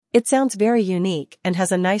It sounds very unique and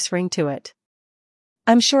has a nice ring to it.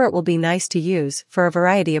 I'm sure it will be nice to use for a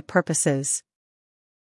variety of purposes.